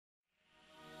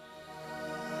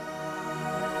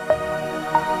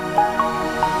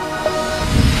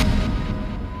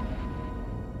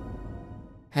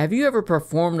Have you ever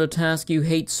performed a task you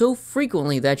hate so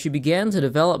frequently that you began to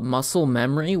develop muscle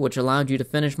memory, which allowed you to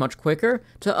finish much quicker?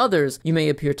 To others, you may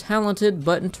appear talented,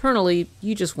 but internally,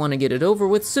 you just want to get it over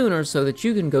with sooner so that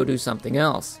you can go do something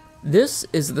else. This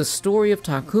is the story of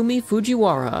Takumi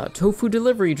Fujiwara, a tofu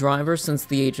delivery driver since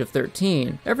the age of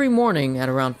 13. Every morning at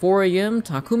around 4 a.m.,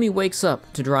 Takumi wakes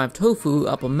up to drive tofu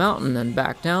up a mountain and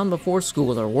back down before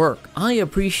school or work. I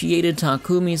appreciated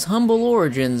Takumi's humble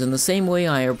origins in the same way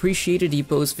I appreciated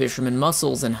Ippo's fisherman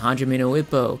muscles in Hajime no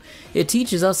Ippo. It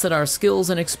teaches us that our skills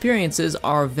and experiences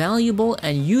are valuable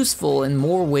and useful in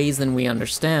more ways than we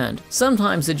understand.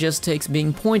 Sometimes it just takes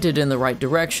being pointed in the right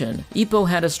direction. Ippo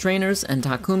had his trainers, and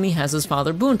Takumi has his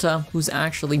father Bunta, who's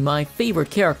actually my favorite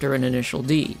character in Initial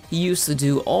D. He used to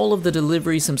do all of the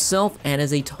deliveries himself and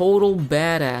is a total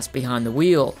badass behind the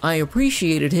wheel. I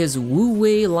appreciated his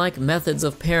wu-wei-like methods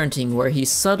of parenting where he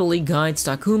subtly guides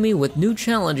Takumi with new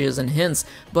challenges and hints,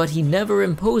 but he never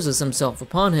imposes himself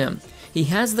upon him. He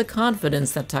has the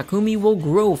confidence that Takumi will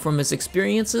grow from his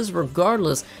experiences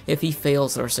regardless if he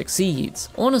fails or succeeds.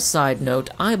 On a side note,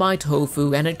 I buy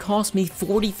tofu and it costs me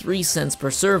 43 cents per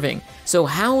serving, so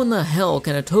how in the hell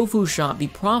can a tofu shop be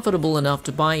profitable enough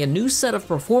to buy a new set of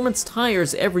performance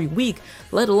tires every week,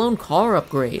 let alone car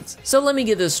upgrades? So let me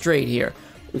get this straight here.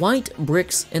 White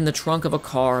bricks in the trunk of a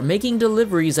car making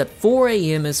deliveries at 4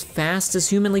 a.m. as fast as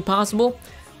humanly possible?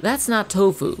 That's not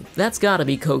tofu, that's gotta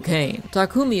be cocaine.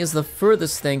 Takumi is the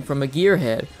furthest thing from a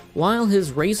gearhead. While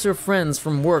his racer friends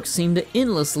from work seem to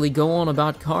endlessly go on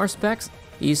about car specs,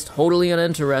 he's totally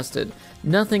uninterested.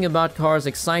 Nothing about cars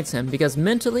excites him because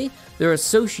mentally, they're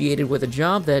associated with a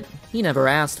job that he never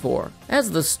asked for. As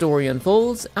the story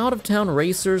unfolds, out-of-town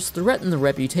racers threaten the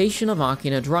reputation of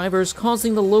Akina drivers,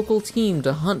 causing the local team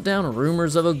to hunt down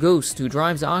rumors of a ghost who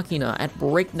drives Akina at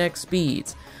breakneck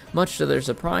speeds. Much to their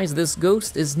surprise, this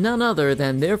ghost is none other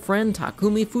than their friend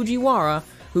Takumi Fujiwara,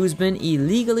 who's been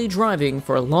illegally driving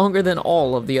for longer than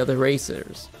all of the other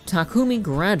racers. Takumi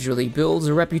gradually builds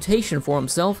a reputation for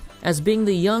himself as being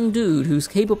the young dude who's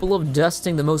capable of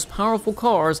dusting the most powerful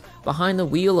cars behind the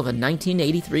wheel of a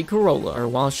 1983 Corolla,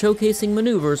 while showcasing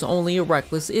maneuvers only a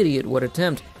reckless idiot would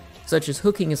attempt, such as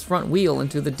hooking his front wheel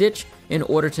into the ditch in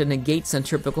order to negate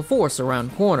centrifugal force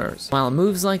around corners. While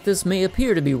moves like this may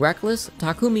appear to be reckless,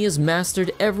 Takumi has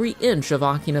mastered every inch of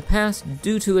Akina Pass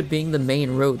due to it being the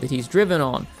main road that he's driven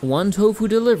on. One tofu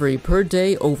delivery per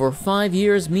day over 5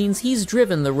 years means he's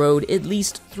driven the road at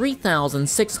least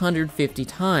 3,650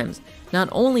 times. Not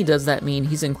only does that mean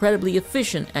he's incredibly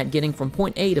efficient at getting from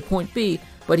point A to point B,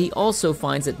 but he also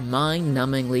finds it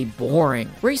mind-numbingly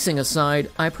boring. Racing aside,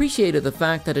 I appreciated the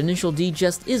fact that Initial D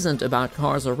just isn't about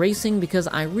cars or racing because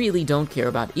I really don't care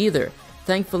about either.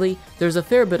 Thankfully, there's a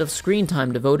fair bit of screen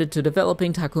time devoted to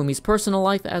developing Takumi's personal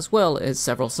life as well as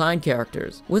several side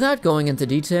characters. Without going into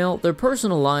detail, their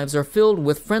personal lives are filled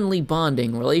with friendly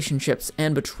bonding, relationships,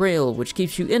 and betrayal, which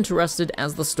keeps you interested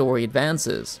as the story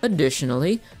advances.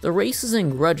 Additionally, the races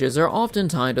and grudges are often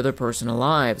tied to their personal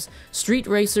lives. Street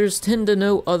racers tend to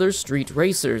know other street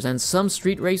racers, and some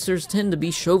street racers tend to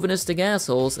be chauvinistic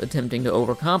assholes attempting to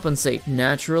overcompensate.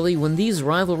 Naturally, when these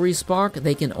rivalries spark,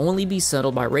 they can only be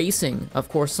settled by racing. Of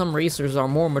course, some racers are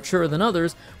more mature than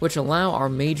others, which allow our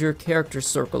major character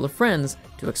circle of friends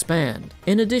to expand.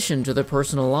 In addition to their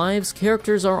personal lives,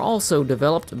 characters are also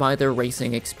developed by their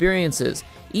racing experiences.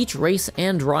 Each race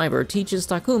and driver teaches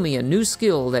Takumi a new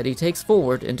skill that he takes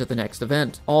forward into the next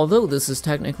event. Although this is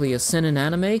technically a seinen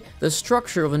anime, the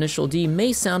structure of Initial D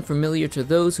may sound familiar to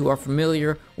those who are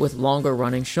familiar with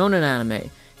longer-running shonen anime.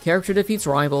 Character defeats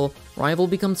rival, rival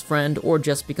becomes friend, or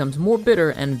just becomes more bitter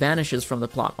and vanishes from the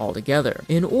plot altogether.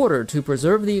 In order to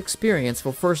preserve the experience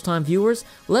for first-time viewers,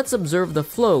 let's observe the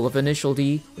flow of Initial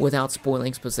D without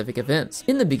spoiling specific events.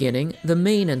 In the beginning, the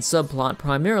main and subplot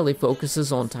primarily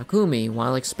focuses on Takumi,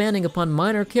 while expanding upon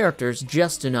minor characters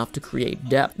just enough to create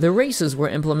depth. The races were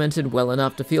implemented well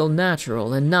enough to feel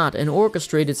natural and not an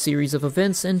orchestrated series of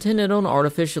events intended on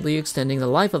artificially extending the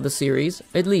life of the series,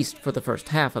 at least for the first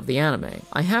half of the anime.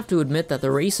 I have to admit that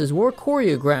the races were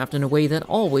choreographed in a way that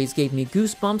always gave me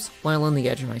goosebumps while on the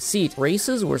edge of my seat.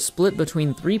 Races were split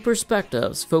between 3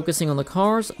 perspectives, focusing on the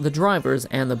cars, the drivers,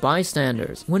 and the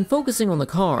bystanders. When focusing on the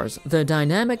cars, the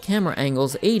dynamic camera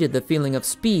angles aided the feeling of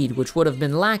speed, which would have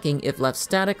been lacking if left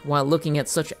static while looking at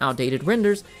such outdated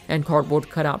renders and cardboard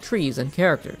cutout trees and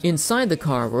characters. Inside the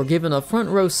car, we're given a front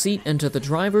row seat into the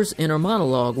driver's inner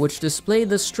monologue, which displayed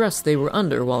the stress they were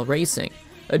under while racing.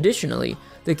 Additionally,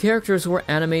 the characters were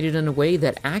animated in a way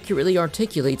that accurately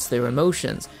articulates their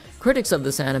emotions. Critics of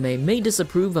this anime may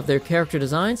disapprove of their character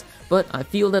designs, but I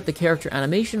feel that the character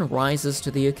animation rises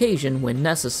to the occasion when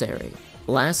necessary.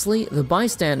 Lastly, the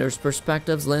bystanders'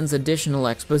 perspectives lends additional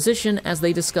exposition as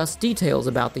they discuss details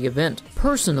about the event.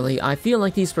 Personally, I feel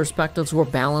like these perspectives were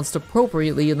balanced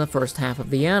appropriately in the first half of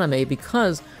the anime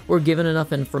because we're given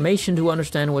enough information to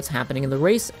understand what's happening in the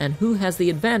race and who has the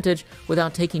advantage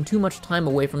without taking too much time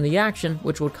away from the action,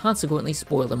 which would consequently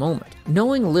spoil the moment.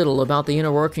 Knowing little about the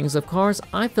inner workings of cars,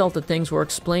 I felt that things were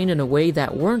explained in a way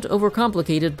that weren't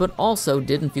overcomplicated but also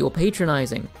didn't feel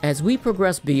patronizing. As we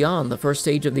progress beyond the first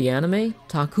stage of the anime,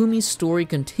 Takumi's story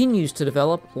continues to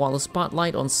develop while the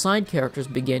spotlight on side characters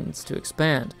begins to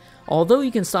expand. Although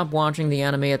you can stop watching the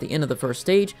anime at the end of the first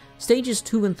stage, stages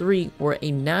 2 and 3 were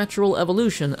a natural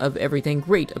evolution of everything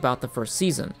great about the first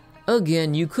season.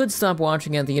 Again, you could stop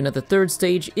watching at the end of the third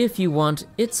stage if you want.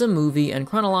 It's a movie, and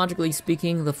chronologically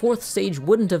speaking, the fourth stage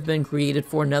wouldn't have been created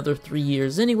for another 3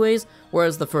 years anyways,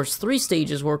 whereas the first 3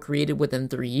 stages were created within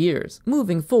 3 years.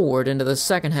 Moving forward into the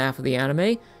second half of the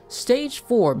anime, Stage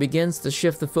 4 begins to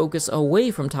shift the focus away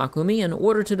from Takumi in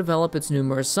order to develop its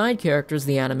numerous side characters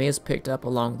the anime has picked up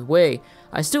along the way.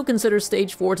 I still consider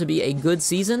Stage 4 to be a good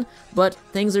season, but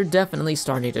things are definitely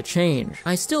starting to change.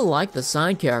 I still like the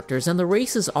side characters and the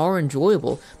races are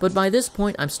enjoyable, but by this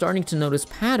point I'm starting to notice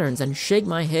patterns and shake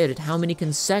my head at how many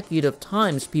consecutive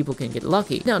times people can get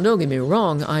lucky. Now don't get me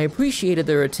wrong, I appreciated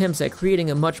their attempts at creating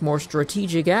a much more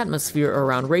strategic atmosphere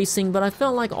around racing, but I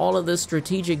felt like all of this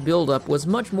strategic buildup was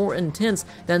much more intense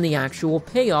than the actual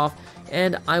payoff,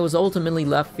 and I was ultimately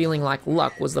left feeling like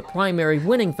luck was the primary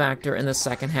winning factor in the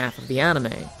second half of the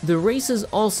anime. The races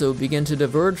also begin to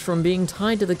diverge from being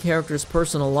tied to the characters'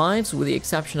 personal lives, with the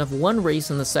exception of one race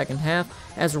in the second half,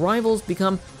 as rivals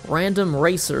become random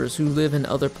racers who live in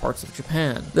other parts of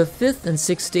Japan. The 5th and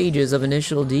 6th stages of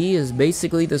Initial D is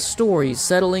basically the story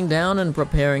settling down and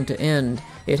preparing to end.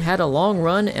 It had a long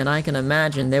run, and I can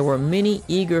imagine there were many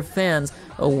eager fans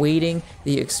awaiting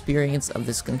the experience of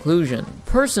this conclusion.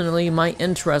 Personally, my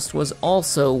interest was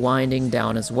also winding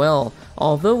down as well,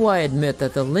 although I admit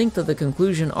that the length of the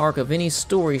conclusion arc of any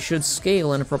story should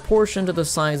scale in proportion to the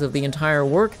size of the entire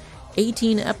work.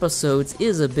 18 episodes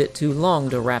is a bit too long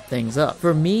to wrap things up.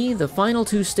 For me, the final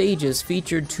 2 stages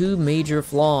featured 2 major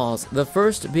flaws, the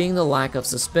first being the lack of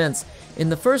suspense. In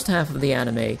the first half of the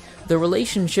anime, the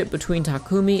relationship between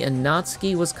Takumi and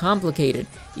Natsuki was complicated.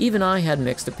 Even I had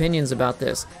mixed opinions about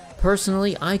this.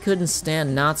 Personally, I couldn't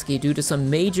stand Natsuki due to some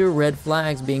major red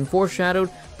flags being foreshadowed,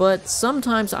 but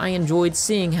sometimes I enjoyed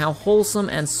seeing how wholesome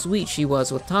and sweet she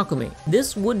was with Takumi.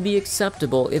 This would be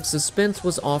acceptable if suspense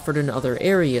was offered in other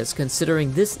areas,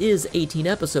 considering this is 18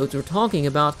 episodes we're talking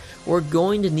about. We're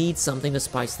going to need something to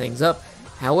spice things up.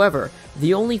 However,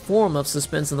 the only form of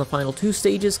suspense in the final 2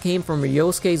 stages came from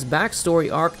Ryosuke's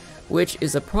backstory arc, which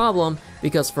is a problem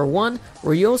because, for one,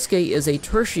 Ryosuke is a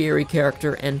tertiary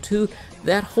character, and 2,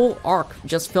 that whole arc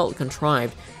just felt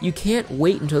contrived. You can't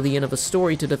wait until the end of a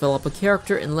story to develop a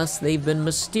character unless they've been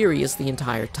mysterious the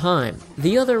entire time.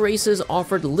 The other races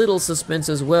offered little suspense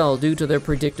as well due to their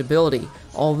predictability,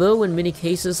 although in many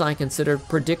cases I considered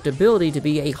predictability to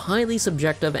be a highly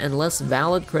subjective and less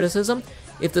valid criticism.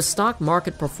 If the stock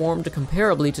market performed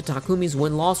comparably to Takumi's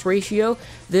win-loss ratio,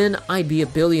 then I'd be a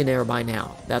billionaire by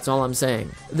now. That's all I'm saying.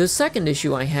 The second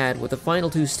issue I had with the final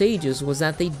 2 stages was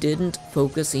that they didn't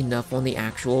focus enough on the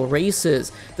actual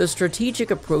races. The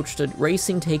strategic approach to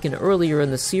racing taken earlier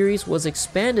in the series was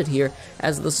expanded here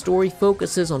as the story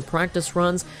focuses on practice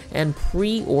runs and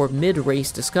pre- or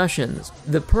mid-race discussions.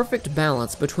 The perfect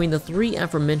balance between the 3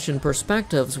 aforementioned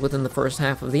perspectives within the first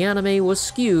half of the anime was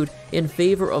skewed in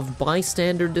favor of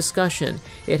bystander discussion.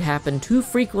 It happened too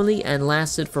frequently and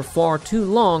lasted for far too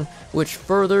long, which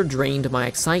further drained my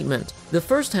excitement. The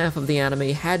first half of the anime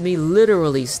had me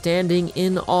literally standing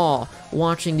in awe,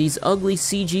 watching these ugly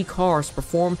CG cars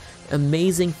perform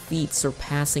amazing feats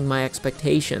surpassing my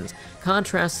expectations.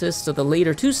 Contrast this to the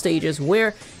later 2 stages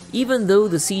where, even though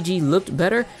the CG looked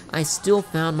better, I still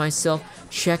found myself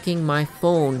checking my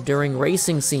phone during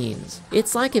racing scenes.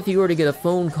 It's like if you were to get a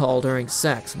phone call during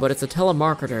sex, but it's a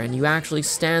telemarketer and you actually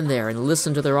stand there and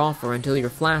listen to their offer until you're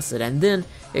flaccid and then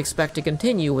expect to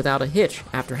continue without a hitch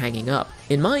after hanging up.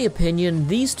 In my opinion,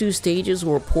 these 2 stages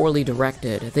were poorly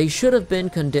directed. They should have been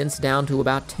condensed down to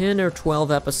about 10 or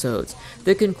 12 episodes.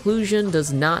 The conclusion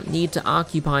does not need to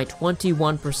occupy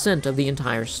 21% of the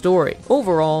entire story.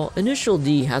 Overall, Initial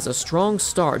D has a strong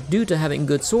start due to having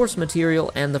good source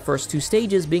material and the first 2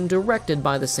 stages being directed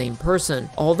by the same person.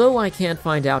 Although I can't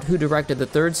find out who directed the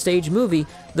 3rd stage movie,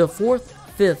 the 4th,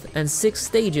 5th, and 6th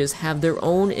stages have their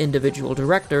own individual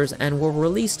directors and were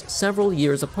released several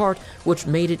years apart, which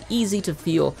made it easy to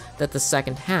feel that the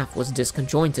second half was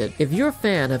disconjointed. If you're a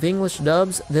fan of English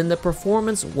dubs, then the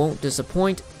performance won't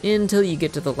disappoint until you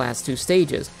get to the last 2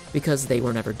 stages, because they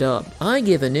were never dubbed. I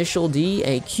give Initial D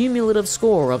a cumulative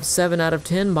score of 7 out of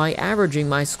 10 by averaging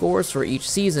my scores for each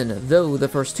season, though the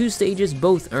first 2 stages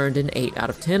both earned an 8 out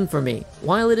of 10 for me.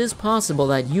 While it is possible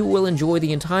that you will enjoy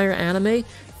the entire anime,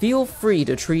 feel free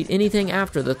to treat anything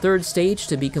after the 3rd stage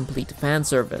to be complete fan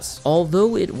service.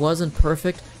 Although it wasn't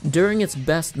perfect, during its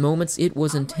best moments it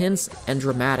was intense and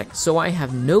dramatic, so I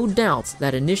have no doubts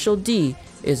that Initial D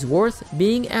is worth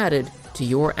being added to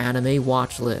your anime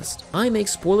watch list. I make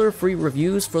spoiler-free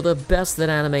reviews for the best that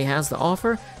anime has to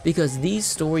offer because these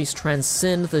stories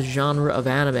transcend the genre of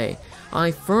anime.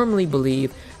 I firmly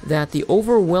believe that the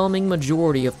overwhelming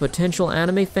majority of potential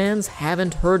anime fans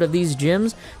haven't heard of these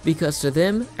gems because to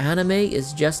them, anime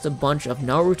is just a bunch of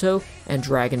Naruto and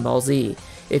Dragon Ball Z.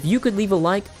 If you could leave a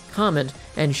like, comment,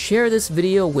 and share this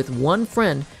video with one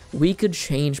friend, we could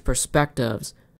change perspectives.